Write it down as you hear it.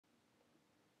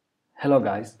Hello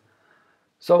guys.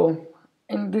 So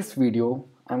in this video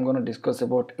I'm going to discuss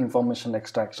about information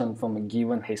extraction from a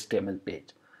given HTML page.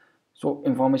 So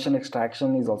information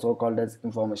extraction is also called as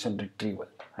information retrieval,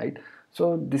 right?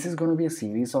 So this is going to be a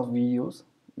series of videos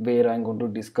where I'm going to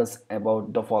discuss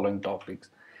about the following topics.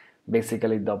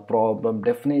 Basically the problem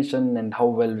definition and how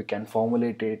well we can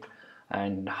formulate it,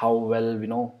 and how well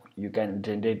you can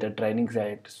generate a training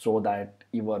set so that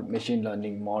your machine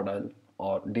learning model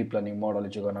or deep learning model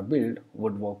that you're going to build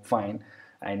would work fine.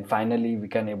 And finally we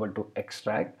can able to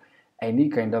extract any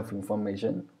kind of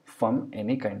information from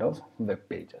any kind of web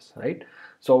pages, right?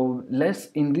 So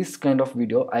let's, in this kind of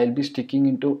video I'll be sticking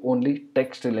into only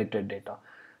text related data.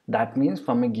 That means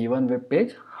from a given web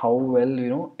page how well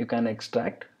you can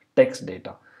extract text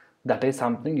data. That is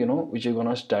something which you're going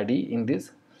to study in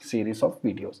this series of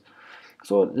videos.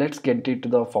 So let's get into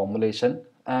the formulation.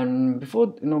 And before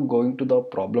going to the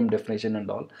problem definition and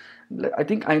all, I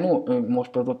think I know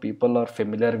most of the people are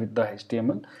familiar with the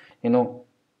HTML. you know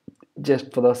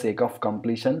just for the sake of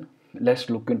completion, let's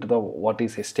look into the what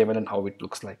is HTML and how it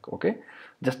looks like. Okay,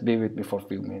 just be with me for a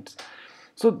few minutes.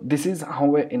 So this is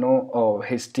how a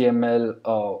HTML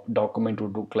document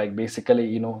would look like.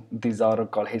 Basically, these are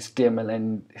called HTML,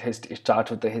 and it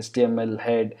starts with the HTML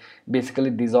head.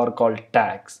 Basically these are called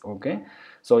tags. Okay,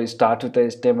 so it starts with the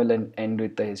HTML and end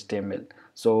with the HTML.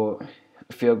 So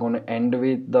if you're going to end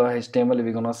with the HTML,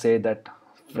 we're going to say that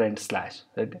front slash,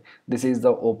 right? This is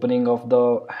the opening of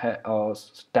the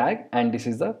tag, and this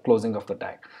is the closing of the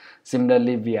tag.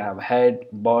 Similarly we have head,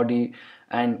 body,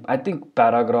 and I think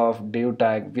paragraph, div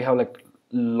tag. We have like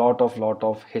lot of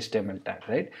HTML tag,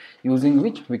 right, using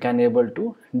which we can able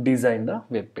to design the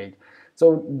web page.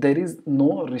 So there is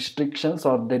no restrictions,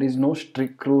 or there is no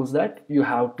strict rules that you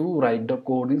have to write the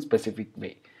code in specific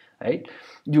way, right?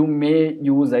 You may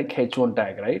use like h1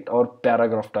 tag, right, or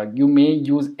paragraph tag. You may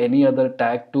use any other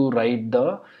tag to write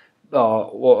the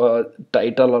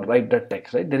title or write the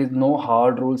text, right? There is no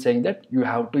hard rule saying that you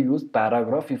have to use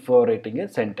paragraph if you are writing a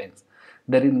sentence.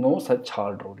 There is no such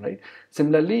hard rule, right?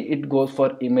 Similarly it goes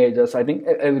for images. I think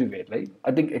everywhere, right?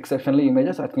 I think exceptionally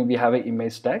images, I think we have an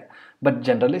image tag, but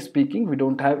generally speaking we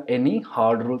don't have any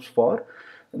hard rules for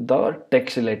the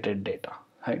text related data,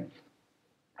 right?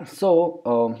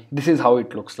 So this is how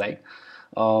it looks like.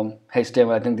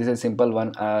 HTML, I think this is a simple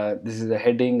one. This is a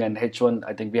heading, and h1,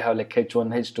 I think we have like h1,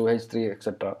 h2, h3,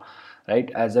 etc., right?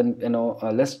 As in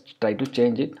let's try to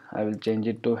change it. I will change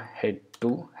it to head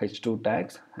to h2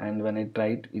 tags, and when I try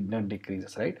it, it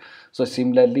decreases, right? So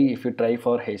similarly if you try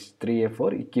for h3,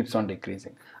 a4, it keeps on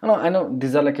decreasing. I know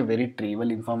these are like a very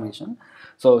trivial information.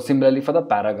 So similarly for the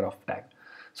paragraph tag,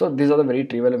 so these are the very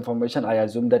trivial information. I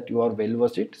assume that you are well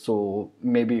versed it. So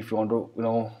maybe if you want to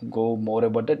go more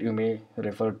about that, you may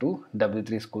refer to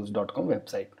w3schools.com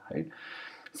website, right?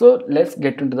 So let's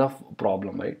get into the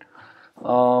problem, right?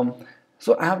 um,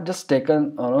 so I have just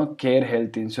taken care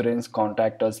health insurance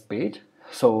contact us page.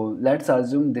 So let's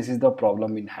assume this is the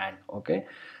problem in hand. Okay,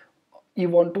 you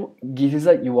want to, this is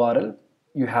a URL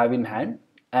you have in hand,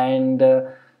 and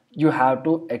you have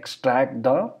to extract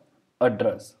the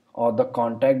address or the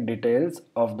contact details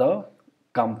of the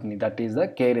company, that is the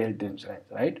care health insurance,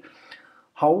 right?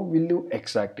 How will you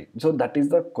extract it? So that is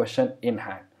the question in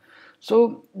hand.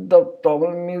 So the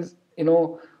problem is,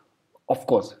 of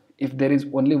course, if there is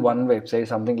only one website,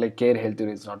 something like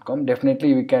carehealthinsurance.com,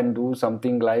 definitely we can do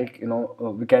something like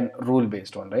we can rule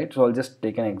based on, right? So I'll just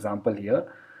take an example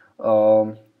here.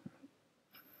 um,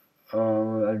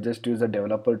 I'll just use the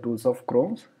developer tools of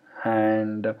Chrome,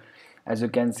 and as you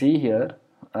can see here,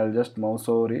 I'll just mouse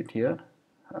over it here,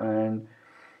 and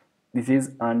this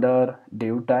is under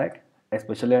div tag,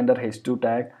 especially under h2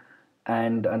 tag,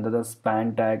 and under the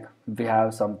span tag we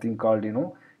have something called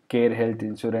care health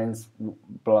insurance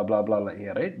blah blah blah,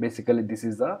 here, right? Basically this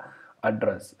is the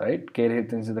address, right? Care health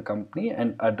insurance is the company,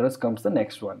 and address comes the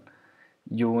next one,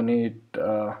 unit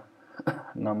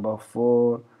number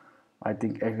 4. I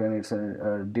think again it's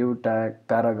a div tag,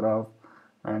 paragraph,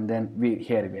 and then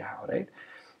here we have, right?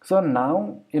 So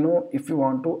now if you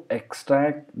want to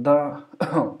extract the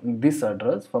this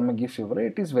address from a GIF server,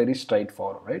 it is very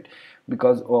straightforward, right?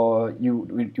 Because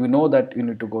you know that you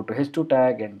need to go to h2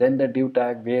 tag and then the div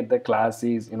tag where the class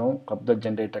is of the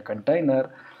generator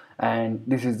container, and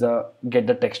this is the get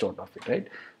the text out of it, right?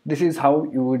 This is how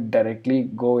you would directly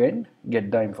go and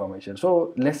get the information.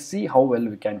 So let's see how well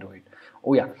we can do it.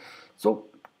 Oh yeah, so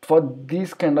for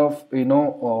this kind of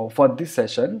for this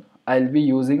session I'll be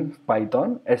using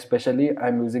Python. Especially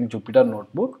I'm using Jupyter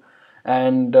Notebook,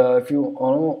 and if you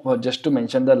just to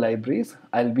mention the libraries,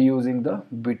 I'll be using the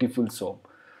Beautiful Soap.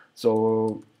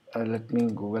 So let me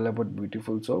Google about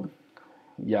Beautiful Soap.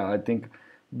 Yeah, I think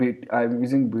I'm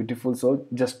using beautiful so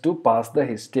just to pass the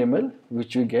HTML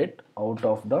which we get out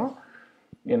of the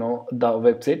the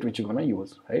website which you're gonna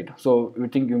use, right? So you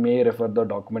think you may refer the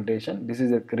documentation. This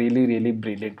is a really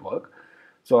brilliant work.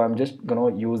 So I'm just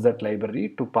gonna use that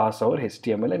library to pass our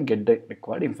HTML and get the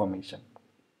required information.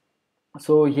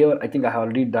 So here I think I have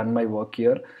already done my work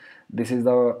here. This is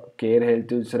the care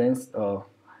health insurance, the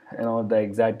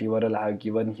exact URL I have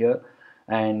given here,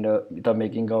 and with the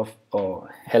making of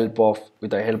help of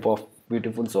with the help of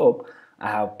beautiful soap,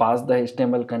 I have passed the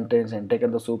HTML contents and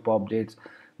taken the soap updates.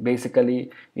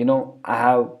 Basically, I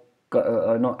have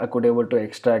I could able to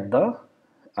extract the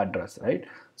address, right?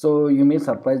 So you may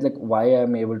surprise like why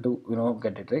I'm able to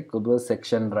get it right, could was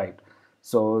section right.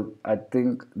 So I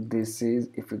think this is,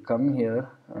 if you come here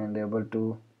and able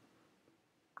to,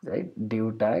 right,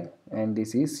 div tag, and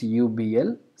this is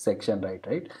ubl section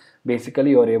right.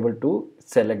 Basically you are able to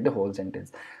select the whole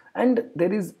sentence, and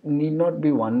there is need not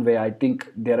be one way. I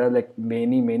think there are like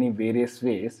many various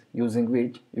ways using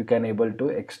which you can able to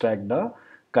extract the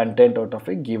content out of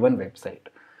a given website,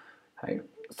 right?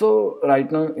 So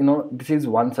right now this is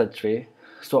one such way.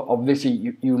 So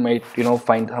obviously you might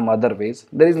find some other ways.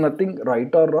 There is nothing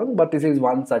right or wrong, but this is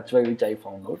one such way which I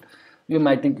found out. You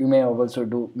might think you may also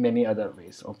do many other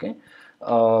ways. Okay,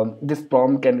 this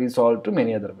problem can be solved to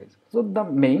many other ways. So the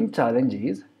main challenge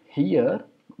is here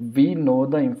we know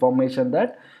the information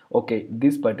that okay,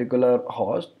 this particular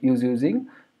host is using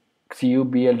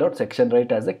cubl.section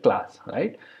right as a class,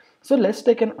 right? So let's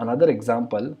take another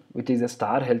example, which is a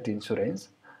star health insurance,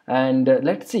 and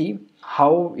let's see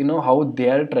how how they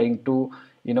are trying to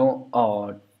you know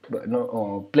uh,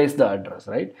 place the address,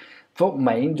 right? So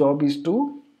my job is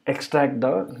to extract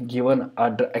the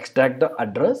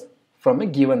address from a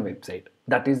given website.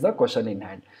 That is the question in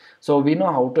hand. So we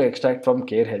know how to extract from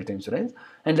care health insurance,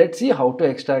 and let's see how to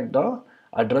extract the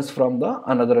address from the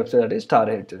another website, that is star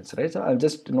health insurance, right? So I'll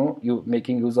just you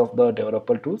making use of the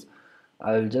developer tools.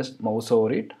 I'll just mouse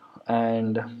over it,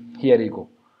 and here you go.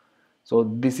 So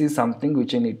this is something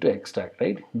which you need to extract,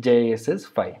 right?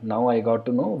 JSS5. Now I got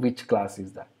to know which class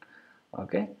is that.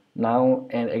 Okay. Now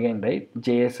and again, right?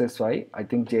 JSS5. I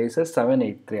think JSS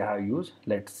 783 I have used.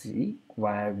 Let's see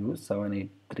why I have used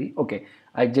 783. Okay.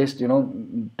 I just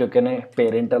taken a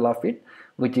parental of it,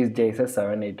 which is JSS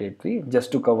 7883,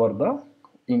 just to cover the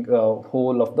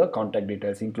whole of the contact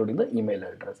details, including the email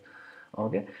address.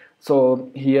 Okay, so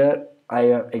here I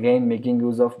am again making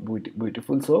use of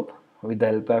beautiful soap with the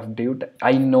help of div tag.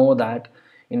 I know that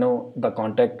the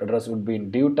contact address would be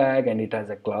in div tag, and it has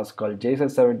a class called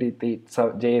JSS73,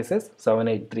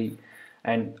 JSS783,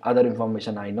 and other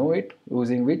information I know it,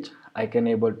 using which I can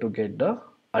able to get the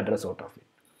address out of it.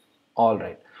 All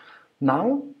right.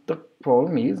 Now the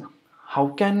problem is, how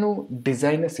can you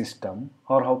design a system,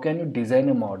 or how can you design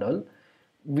a model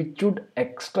which should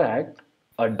extract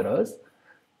address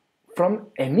from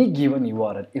any given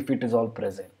URL if it is all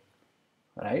present,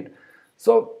 right?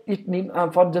 So it need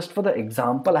for just for the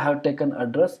example I have taken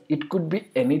address, it could be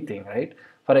anything, right?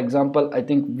 For example, I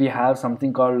think we have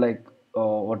something called like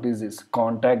what is this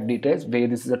contact details, where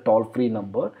this is a toll free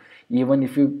number. Even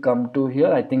if you come to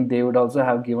here, I think they would also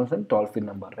have given some toll free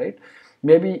number, right?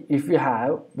 Maybe if you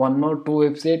have one or two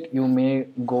website, you may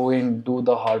go and do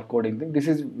the hard coding thing. This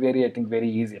is very, I think, very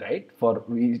easy, right, for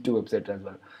these two websites as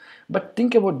well. But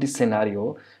think about this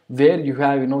scenario where you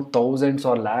have thousands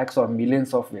or lakhs or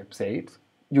millions of websites,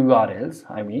 URLs,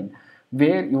 I mean,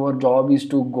 where your job is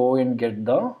to go and get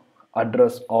the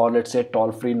address, or let's say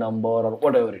toll free number, or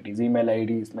whatever it is, email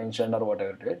ID is mentioned, or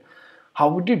whatever it is. How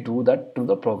would you do that through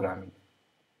the programming?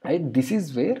 Right, this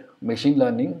is where machine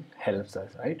learning helps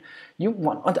us, right? You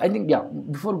want, I think, yeah,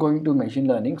 before going to machine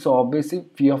learning, so obviously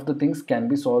few of the things can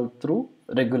be solved through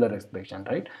regular expression,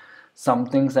 right? Some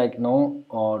things like no,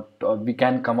 or we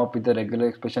can come up with a regular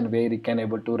expression where we can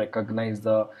able to recognize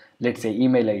the, let's say,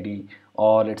 email ID,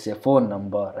 or let's say phone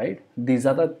number, right? These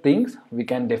are the things we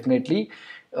can definitely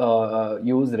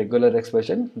use regular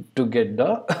expression to get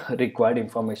the required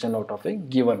information out of a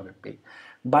given web page.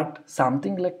 But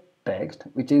something like text,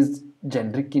 which is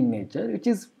generic in nature, which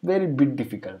is very bit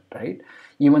difficult, right?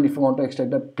 Even if you want to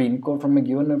extract a pin code from a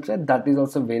given website, that is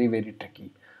also very tricky,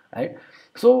 right?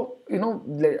 So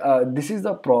this is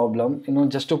the problem.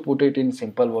 Just to put it in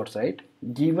simple words, right?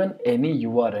 Given any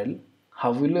URL,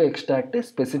 how will you extract a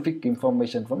specific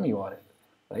information from URL,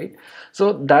 right?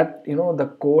 So that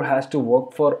the code has to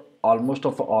work for almost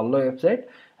of all the website,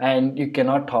 and you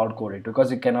cannot hard code it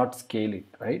because you cannot scale it,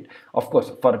 right? Of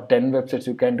course, for 10 websites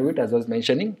you can do it, as I was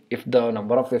mentioning. If the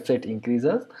number of websites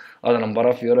increases or the number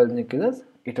of URLs increases,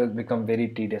 it will become very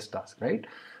tedious task, right?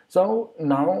 So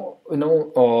now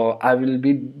I will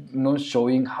be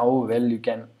showing how well you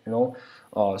can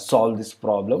solve this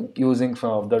problem using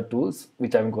some of the tools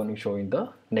which I'm going to show in the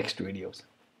next videos.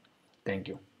 Thank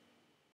you.